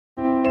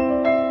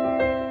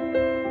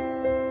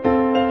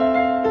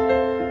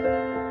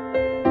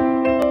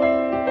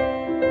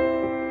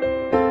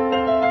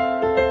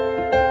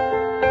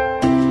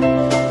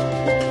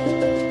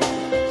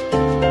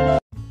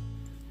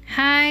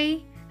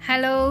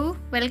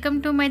Welcome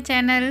to my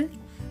channel.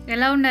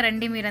 ఎలా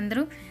ఉన్నారండి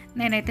మీరందరూ?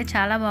 నేనైతే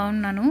చాలా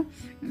బాగున్నాను.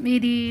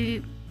 ఇది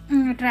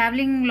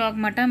ట్రావెలింగ్ వ్లాగ్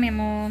మాట.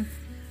 మేము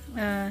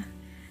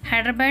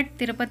హైదరాబాద్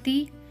తిరుపతి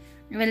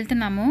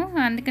వెళ్తున్నాము.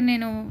 అందుకే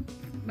నేను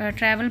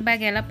ట్రావెల్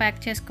బ్యాగ్ ఎలా ప్యాక్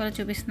చేసుకోవాలో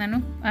చూపిస్తున్నాను.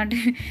 అంటే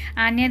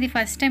ఆన్యది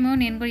ఫస్ట్ టైం,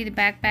 నేను కూడా ఇది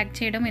బ్యాగ్ ప్యాక్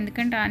చేయడం.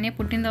 ఎందుకంటే ఆన్య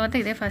పుట్టిన తర్వాత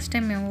ఇదే ఫస్ట్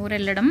టైం మేము ఊరు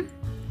వెళ్ళడం.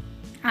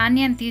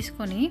 ఆన్యని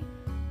తీసుకొని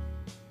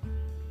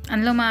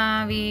అందులో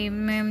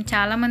మేము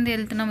చాలామంది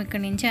వెళ్తున్నాం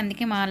ఇక్కడి నుంచి.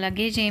 అందుకే మా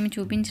లగేజ్ ఏమి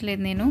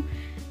చూపించలేదు నేను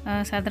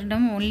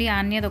సదరడం. ఓన్లీ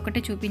ఆన్యది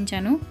ఒకటే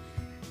చూపించాను.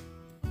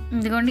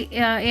 ఇదిగోండి,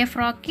 ఏ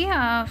ఫ్రాక్కి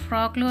ఆ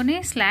ఫ్రాక్లోనే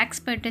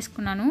స్లాక్స్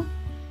పెట్టేసుకున్నాను.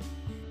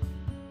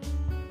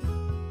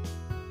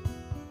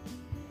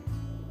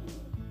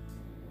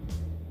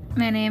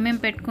 నేను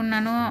ఏమేమి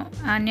పెట్టుకున్నానో,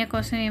 ఆన్య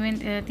కోసం ఏమేమి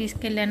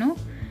తీసుకెళ్ళాను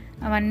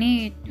అవన్నీ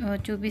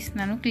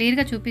చూపిస్తున్నాను,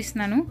 క్లియర్గా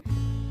చూపిస్తున్నాను.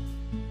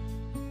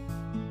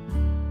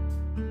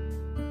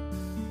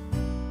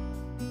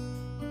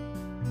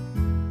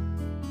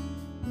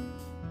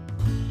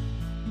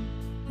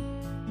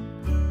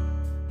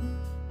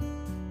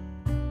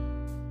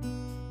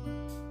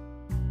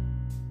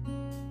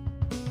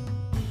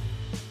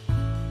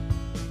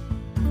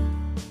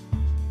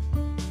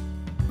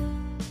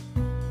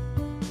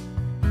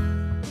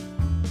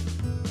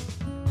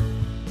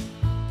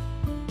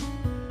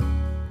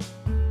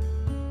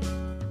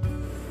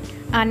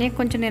 ఆన్య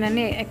కొంచెం నేను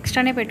అన్నీ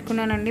ఎక్స్ట్రానే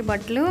పెట్టుకున్నానండి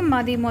బట్టలు.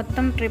 మాది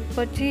మొత్తం ట్రిప్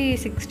వచ్చి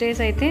 6 days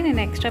అయితే నేను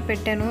ఎక్స్ట్రా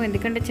పెట్టాను.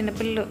 ఎందుకంటే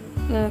చిన్నపిల్లలు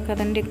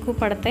కదండి, ఎక్కువ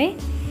పడతాయి.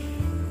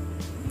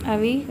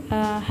 అవి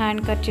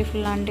హ్యాండ్ కర్చీఫ్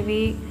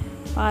లాంటివి,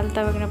 పాలు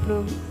తాగినప్పుడు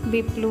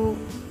బిప్లు,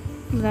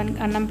 దానికి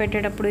అన్నం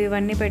పెట్టేటప్పుడు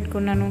ఇవన్నీ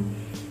పెట్టుకున్నాను.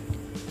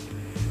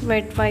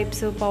 వెట్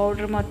వైప్స్,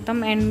 పౌడర్ మొత్తం.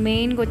 అండ్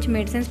మెయిన్గా వచ్చి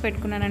మెడిసిన్స్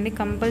పెట్టుకున్నానండి.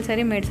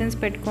 కంపల్సరీ మెడిసిన్స్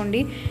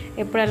పెట్టుకోండి,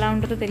 ఎప్పుడు ఎలా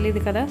ఉంటుందో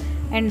తెలియదు కదా.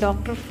 అండ్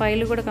డాక్టర్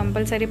ఫైల్ కూడా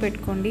కంపల్సరీ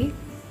పెట్టుకోండి.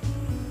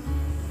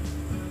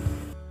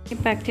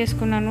 ప్యాక్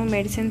చేసుకున్నాను.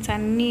 మెడిసిన్స్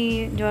అన్నీ,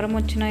 జ్వరం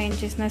వచ్చినా ఏం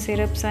చేసినా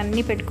సిరప్స్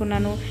అన్నీ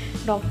పెట్టుకున్నాను.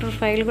 డాక్టర్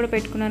ఫైల్ కూడా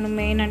పెట్టుకున్నాను.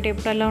 మెయిన్ అంటే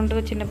ఎప్పుడు ఎలా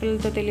ఉంటుందో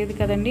చిన్నపిల్లలతో తెలియదు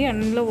కదండి.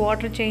 అందులో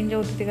వాటర్ చేంజ్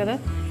అవుతుంది కదా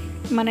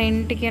మన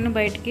ఇంటికి అని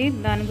బయటికి.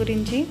 దాని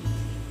గురించి,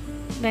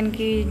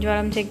 దానికి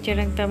జ్వరం చెక్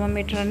చేయడానికి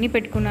థర్మోమీటర్ అన్నీ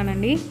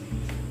పెట్టుకున్నానండి.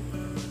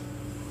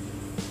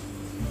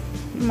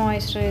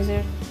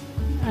 మాయిశ్చరైజర్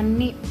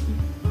అన్నీ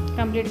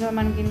కంప్లీట్గా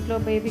మనకి ఇంట్లో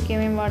బేబీకి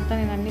ఏమేమి వాడతా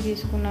నేను అన్నీ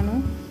తీసుకున్నాను.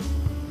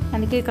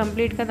 అందుకే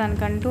కంప్లీట్గా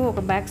దానికంటూ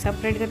ఒక బ్యాగ్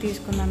సపరేట్గా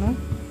తీసుకున్నాను.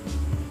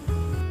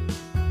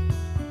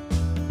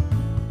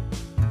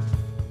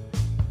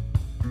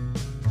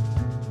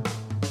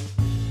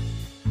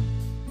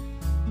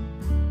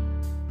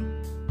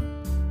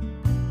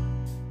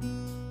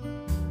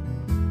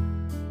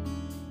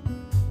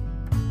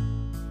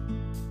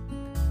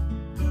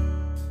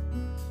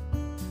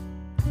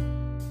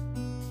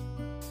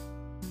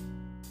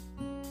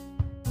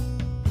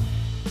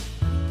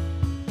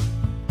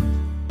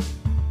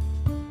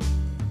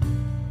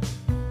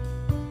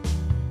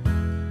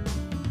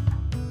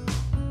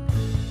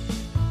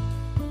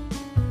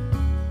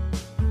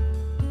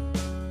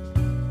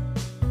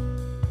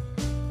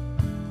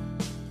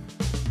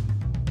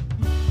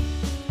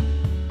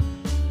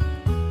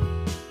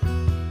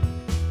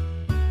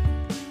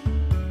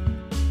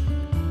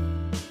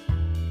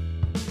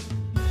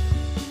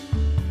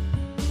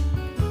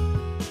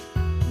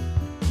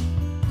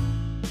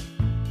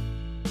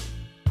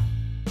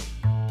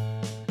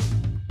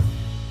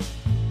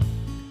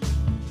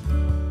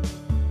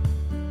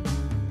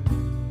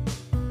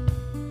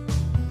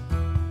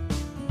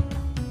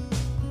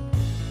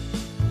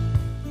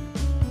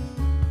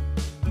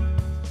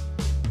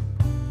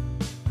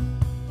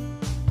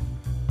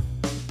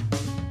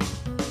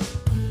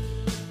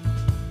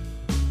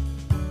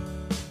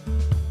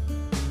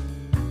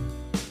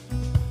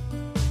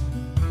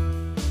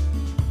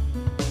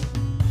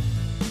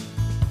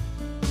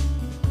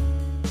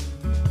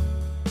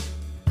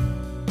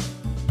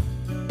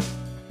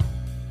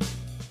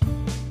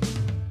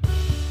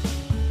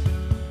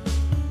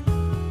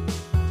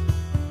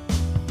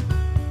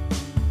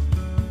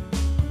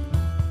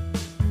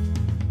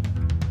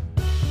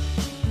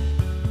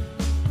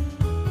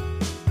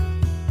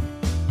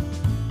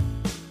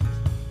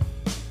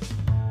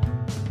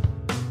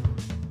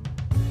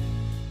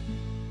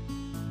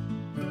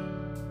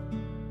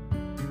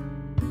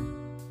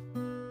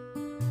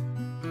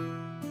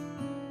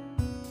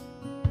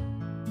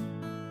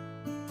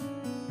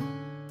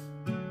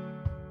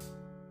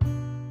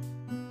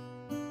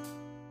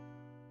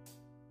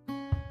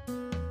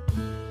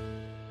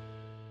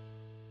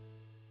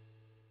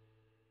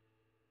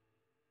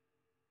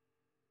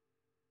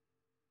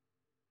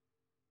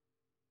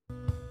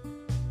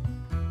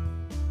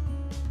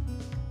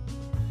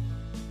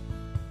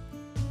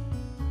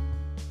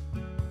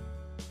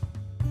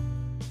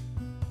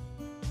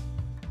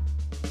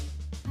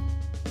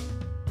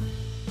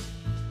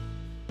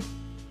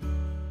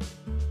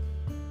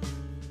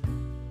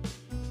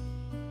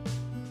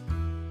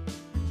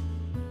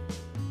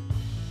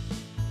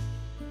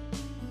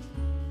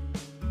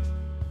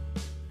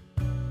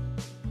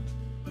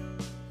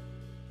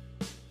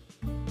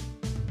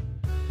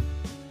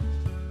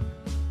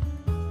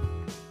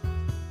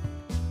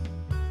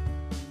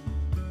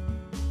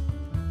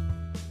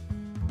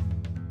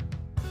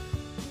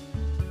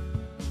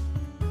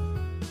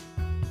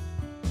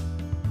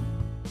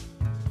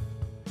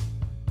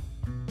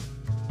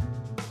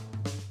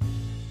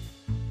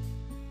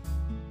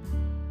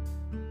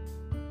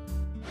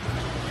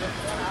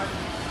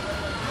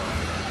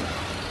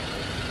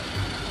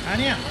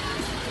 Ania,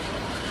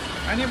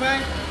 Ania,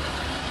 bye.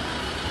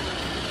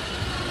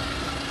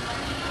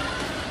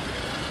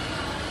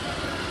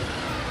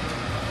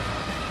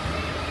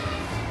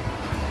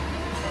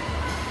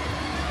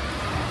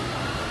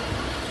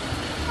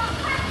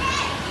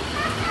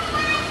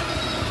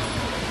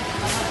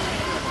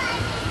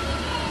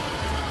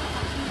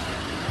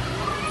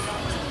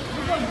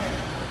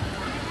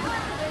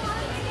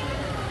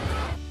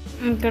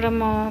 ఇక్కడ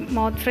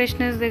మౌత్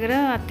ఫ్రెష్నర్స్ దగ్గర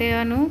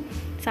అత్తయ్యను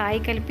సాయి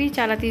కలిపి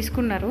చాలా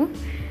తీసుకున్నారు.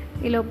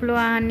 ఈ లోపల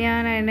ఆన్య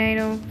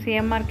నేను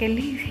సిఎంఆర్కి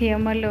వెళ్ళి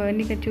సిఎంఆర్లో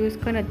అన్నీ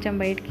చూసుకొని వచ్చాం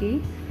బయటికి.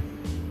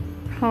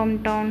 హోమ్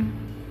టౌన్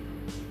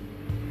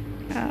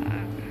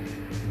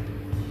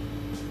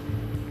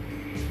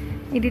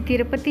ఇది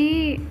తిరుపతి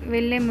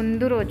వెళ్ళే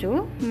ముందు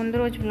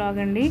రోజు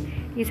వ్లాగ్ అండి.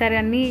 ఈసారి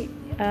అన్నీ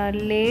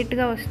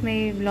లేట్గా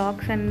వస్తున్నాయి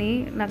వ్లాగ్స్ అన్నీ,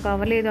 నాకు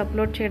అవ్వలేదు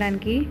అప్లోడ్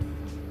చేయడానికి.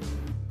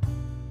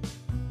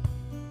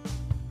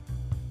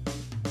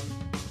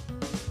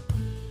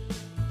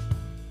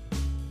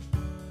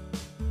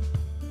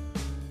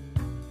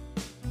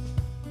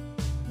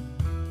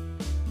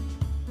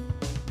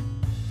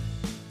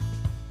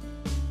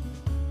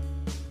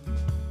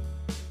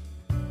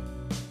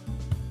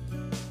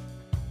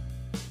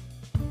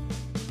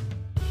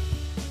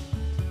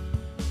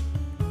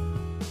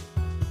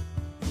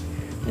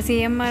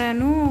 CMR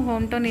అను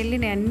హోమ్ టౌన్ వెళ్ళి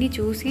నేను అన్నీ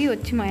చూసి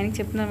వచ్చి మా ఆయనకి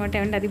చెప్తున్నాను అనమాట.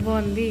 ఏమంటే అది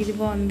బాగుంది ఇది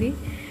బాగుంది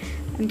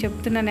అని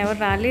చెప్తున్నాను. ఎవరు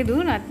రాలేదు,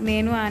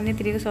 నేను ఆయనే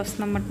తిరిగేసి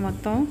వస్తున్నామన్నమాట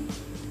మొత్తం.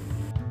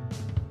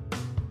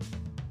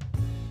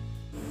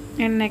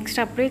 అండ్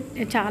నెక్స్ట్ అప్పుడే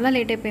చాలా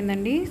లేట్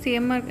అయిపోయిందండి.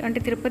 CMR అంటే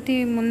తిరుపతి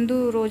ముందు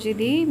రోజు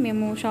ఇది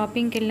మేము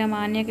షాపింగ్కి వెళ్ళాము.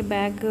 ఆన్యకి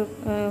బ్యాగ్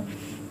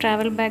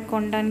ట్రావెల్ బ్యాగ్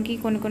కొనడానికి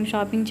కొన్ని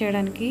షాపింగ్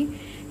చేయడానికి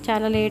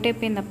చాలా లేట్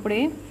అయిపోయింది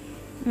అప్పుడే.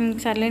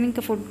 సర్లేని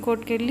ఇంకా ఫుడ్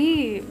కోర్ట్కి వెళ్ళి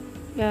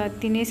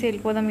తినేసి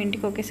వెళ్ళిపోదాం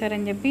ఇంటికి ఒకేసారి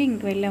అని చెప్పి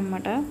ఇంక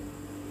వెళ్ళామన్నమాట.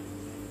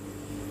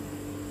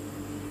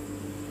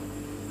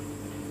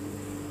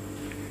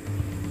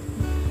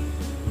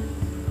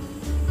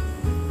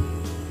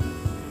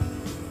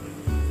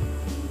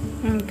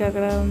 ఇంకా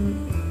అక్కడ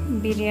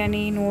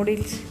బిర్యానీ,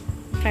 నూడిల్స్,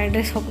 ఫ్రైడ్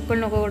రైస్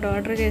ఒక్కొక్కరిని ఒక్కొక్కటి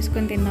ఆర్డర్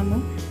చేసుకొని తిన్నాము.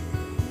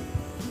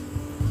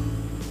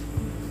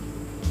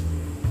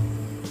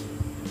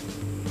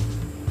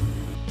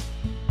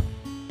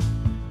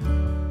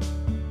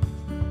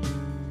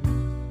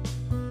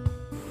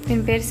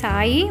 దీని పేరు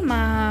సాయి, మా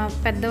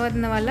పెద్ద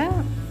వదిన వాళ్ళ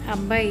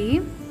అబ్బాయి.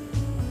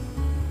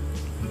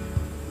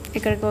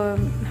 ఇక్కడికి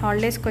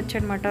హాలిడేస్కి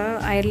వచ్చాడనమాట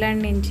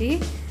ఐర్లాండ్ నుంచి.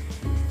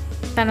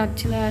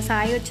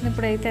 సాయి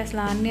వచ్చినప్పుడు అయితే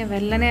అసలు ఆన్య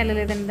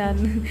వెళ్ళలేదండి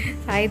దాన్ని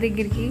సాయి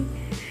దగ్గరికి.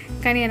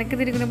 కానీ వెనక్కి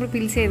తిరిగినప్పుడు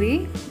పిలిచేది.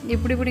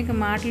 ఇప్పుడు ఇంకా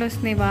మాటలు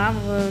వస్తున్నాయి,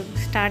 బాగా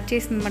స్టార్ట్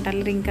చేసింది అన్నమాట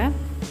అల్లరి. ఇంకా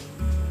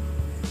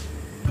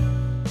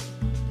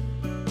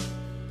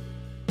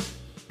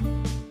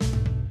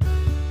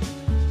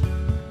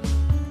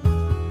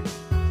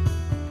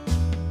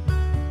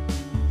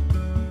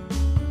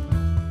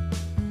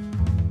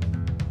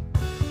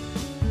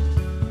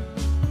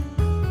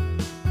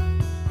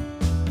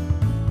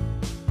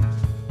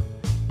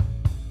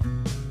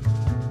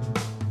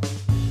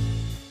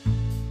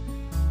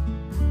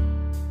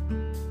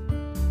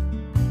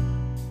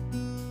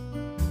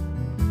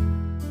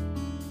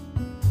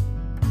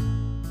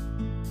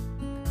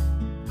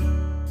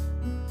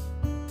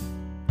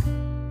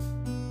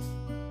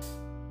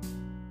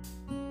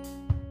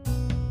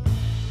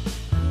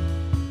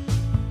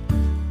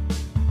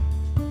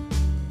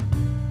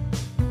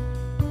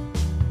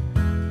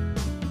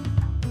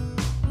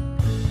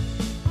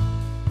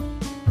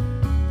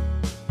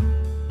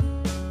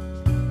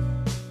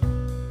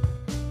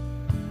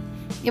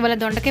ఇవాళ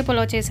దొండకాయ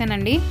పులావ్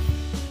చేశానండి.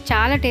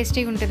 చాలా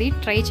టేస్టీగా ఉంటుంది,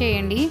 ట్రై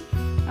చేయండి.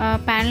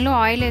 ప్యాన్లో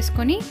ఆయిల్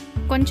వేసుకొని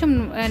కొంచెం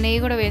నెయ్యి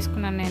కూడా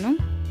వేసుకున్నాను నేను.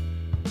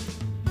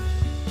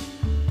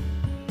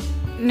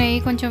 నెయ్యి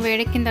కొంచెం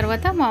వేడెక్కిన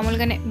తర్వాత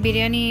మామూలుగానే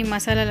బిర్యానీ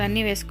మసాలాలు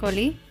అన్నీ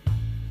వేసుకోవాలి.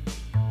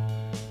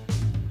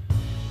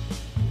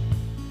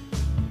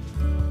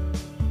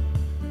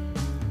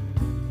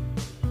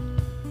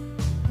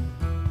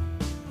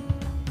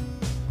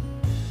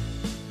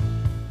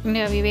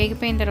 అవి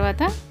వేగిపోయిన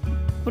తర్వాత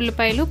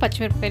ఉల్లిపాయలు,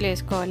 పచ్చిమిరపకాయలు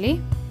వేసుకోవాలి.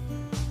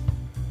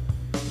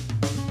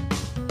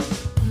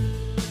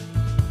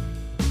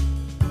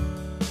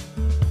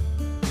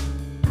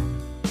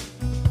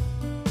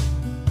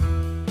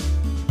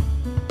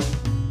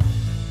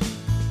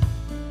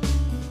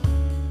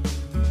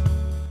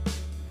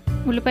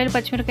 ఉల్లిపాయలు,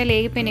 పచ్చిమిరపకాయలు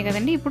వేగిపోయినాయి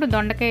కదండి. ఇప్పుడు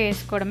దొండకాయ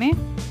వేసుకోవడమే.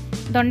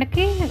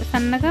 దొండకాయ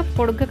సన్నగా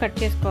పొడుగ్గా కట్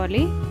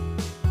చేసుకోవాలి.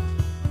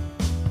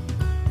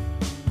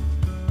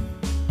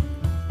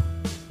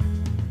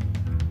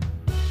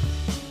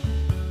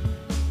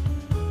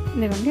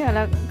 ఇదిగోండి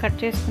అలా కట్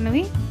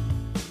చేసుకున్నవి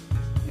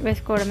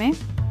వేసుకోవడమే.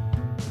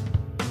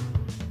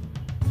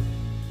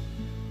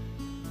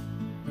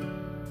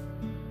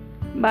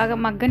 బాగా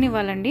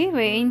మగ్గనివ్వాలండి,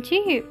 వేయించి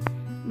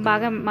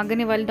బాగా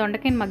మగ్గనివ్వాలి.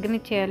 దొండకాయని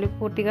మగ్గనిచ్చేయాలి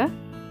పూర్తిగా.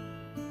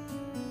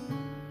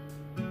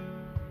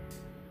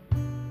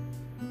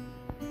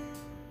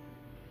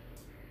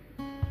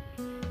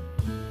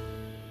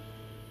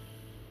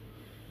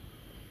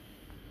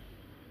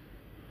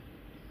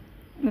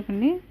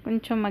 వేసుకోండి.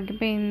 కొంచెం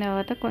మగ్గిపోయిన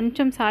తర్వాత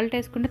కొంచెం సాల్ట్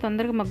వేసుకుంటే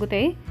తొందరగా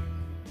మగ్గుతాయి.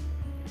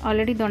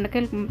 ఆల్రెడీ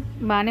దొండకాయలు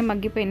బాగానే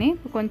మగ్గిపోయినాయి.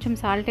 కొంచెం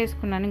సాల్ట్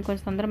వేసుకున్నాను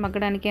ఇంకొంచెం తొందరగా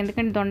మగ్గడానికి,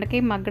 ఎందుకంటే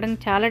దొండకాయ మగ్గడం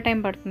చాలా టైం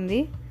పడుతుంది.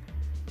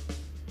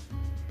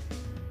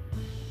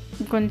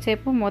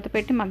 కొంచెంసేపు మూత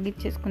పెట్టి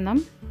మగ్గిచ్చేసుకుందాం.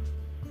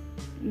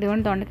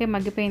 ఇదిగోండి దొండకాయ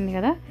మగ్గిపోయింది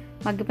కదా.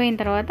 మగ్గిపోయిన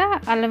తర్వాత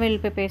అల్లం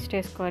వెల్లిపాయ పేస్ట్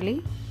వేసుకోవాలి.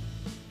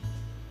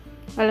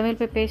 అల్లం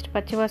వెల్లిపాయ పేస్ట్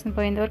పచ్చివాసన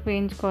పోయేంత వరకు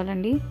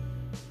వేయించుకోవాలండి.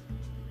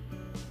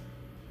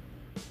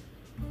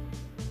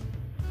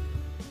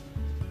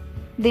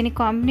 దీని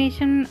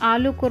కాంబినేషన్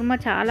ఆలూ కుర్మా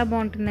చాలా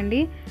బాగుంటుందండి.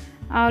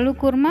 ఆలూ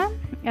కుర్మా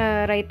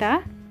రైతా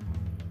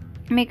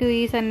మీకు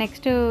ఈసారి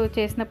నెక్స్ట్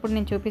చేసినప్పుడు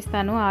నేను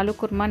చూపిస్తాను. ఆలూ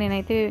కుర్మా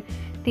నేనైతే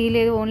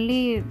తీయలేదు, ఓన్లీ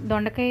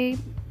దొండకాయ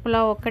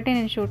పులావ్ ఒక్కటే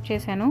నేను షూట్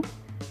చేశాను.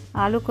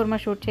 ఆలూ కుర్మా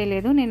షూట్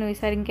చేయలేదు. నేను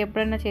ఈసారి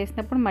ఇంకెప్పుడైనా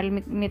చేసినప్పుడు మళ్ళీ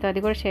మీతో అది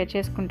కూడా షేర్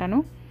చేసుకుంటాను.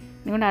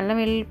 ఎందుకంటే అల్లం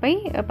వెల్లిపాయ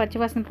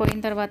పచ్చివాసన పోయిన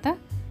తర్వాత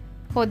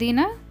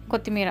పుదీనా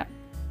కొత్తిమీర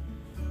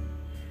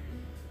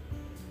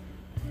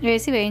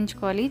వేసి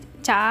వేయించుకోవాలి.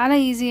 చాలా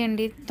ఈజీ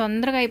అండి,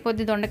 తొందరగా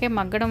అయిపోద్ది. దొండకాయ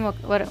మగ్గడం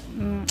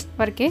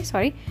వరకే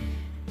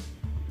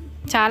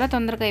చాలా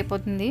తొందరగా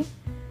అయిపోతుంది.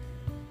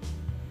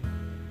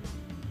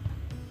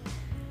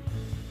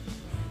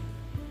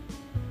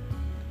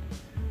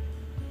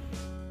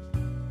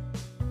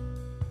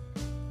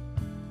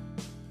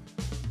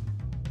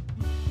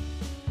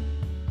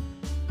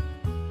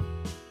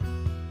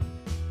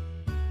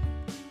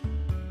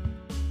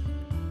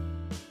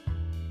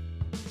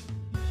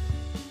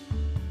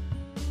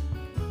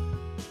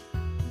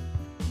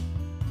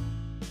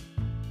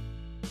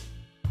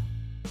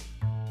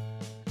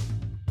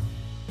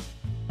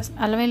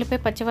 అల్లం వెల్లిపాయ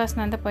పచ్చివాసన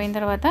అంతా పోయిన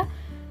తర్వాత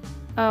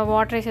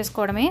వాటర్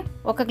వేసేసుకోవడమే.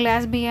 1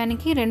 గ్లాస్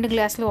బియ్యానికి 2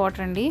 గ్లాసులు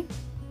వాటర్ అండి.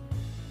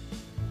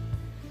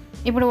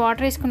 ఇప్పుడు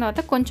వాటర్ వేసుకున్న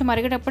తర్వాత కొంచెం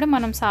మరిగేటప్పుడే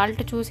మనం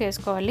సాల్ట్ చూసి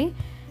వేసుకోవాలి.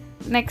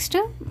 నెక్స్ట్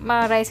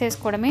రైస్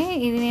వేసుకోవడమే.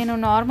 ఇది నేను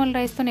నార్మల్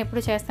రైస్తో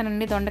ఎప్పుడు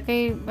చేస్తానండి.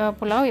 దొండకాయ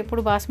పులావ్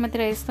ఎప్పుడు బాస్మతి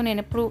రైస్తో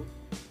నేను ఎప్పుడు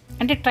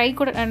అంటే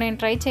నేను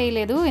ట్రై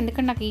చేయలేదు,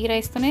 ఎందుకంటే నాకు ఈ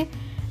రైస్తోనే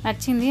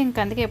నచ్చింది.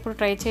 అందుకే ఎప్పుడు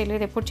ట్రై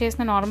చేయలేదు. ఎప్పుడు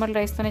చేసినా నార్మల్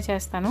రైస్తోనే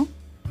చేస్తాను.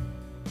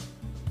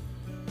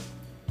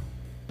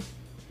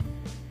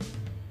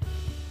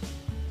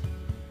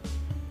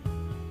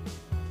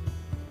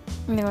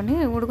 ఇదిగోండి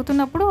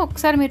ఉడుకుతున్నప్పుడు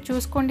ఒకసారి మీరు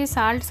చూసుకోండి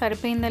సాల్ట్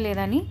సరిపోయిందా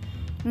లేదా అని.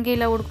 ఇంక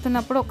ఇలా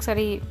ఉడుకుతున్నప్పుడు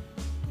ఒకసారి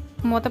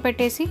మూత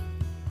పెట్టేసి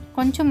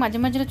కొంచెం మధ్య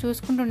మధ్యలో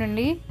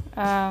చూసుకుంటుండండి,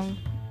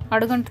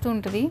 అడుగంటుతూ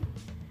ఉంటుంది.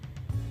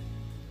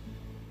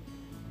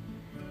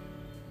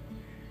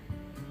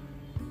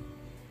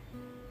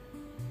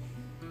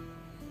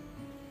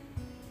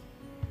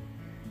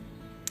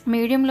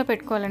 మీడియంలో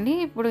పెట్టుకోవాలండి.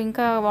 ఇప్పుడు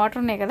ఇంకా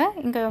వాటర్ ఉన్నాయి కదా,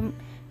 ఇంకా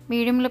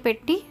మీడియంలో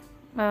పెట్టి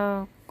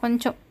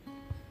కొంచెం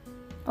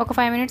ఒక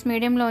 5 మినిట్స్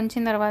మీడియంలో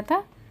ఉంచిన తర్వాత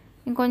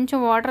ఇంకొంచెం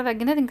వాటర్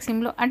తగ్గింది ఇంక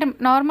సిమ్లో, అంటే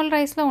నార్మల్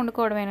రైస్లో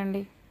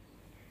వండుకోవడమేనండి.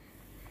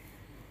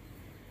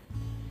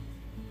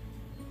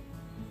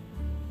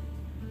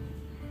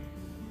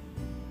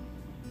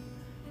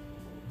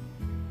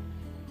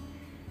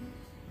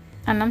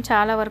 అన్నం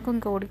చాలా వరకు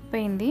ఇంకా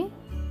ఉడికిపోయింది.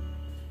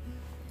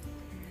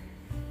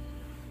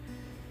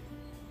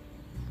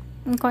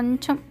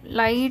 ఇంకొంచెం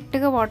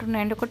లైట్గా వాటర్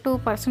ఉన్నాయండి, ఒక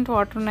 2%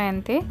 వాటర్ ఉన్నాయి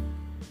అంతే.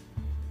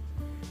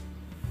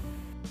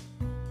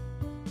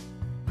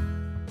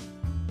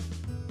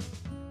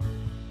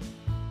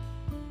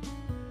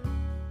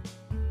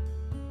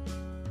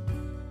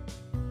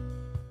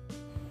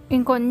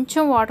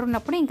 ఇంకొంచెం వాటర్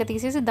ఉన్నప్పుడు ఇంకా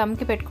తీసేసి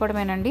దమ్కి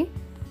పెట్టుకోవడమేనండి.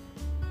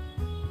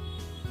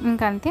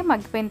 ఇంకంతే,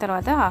 మగ్గిపోయిన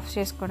తర్వాత ఆఫ్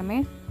చేసుకోవడమే.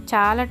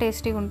 చాలా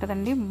టేస్టీగా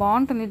ఉంటుందండి,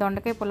 బాగుంటుంది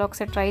దొండకాయ పులావ్.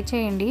 ఒకసారి ట్రై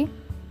చేయండి.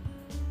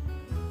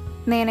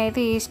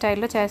 నేనైతే ఈ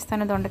స్టైల్లో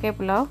చేస్తాను దొండకాయ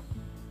పులావ్.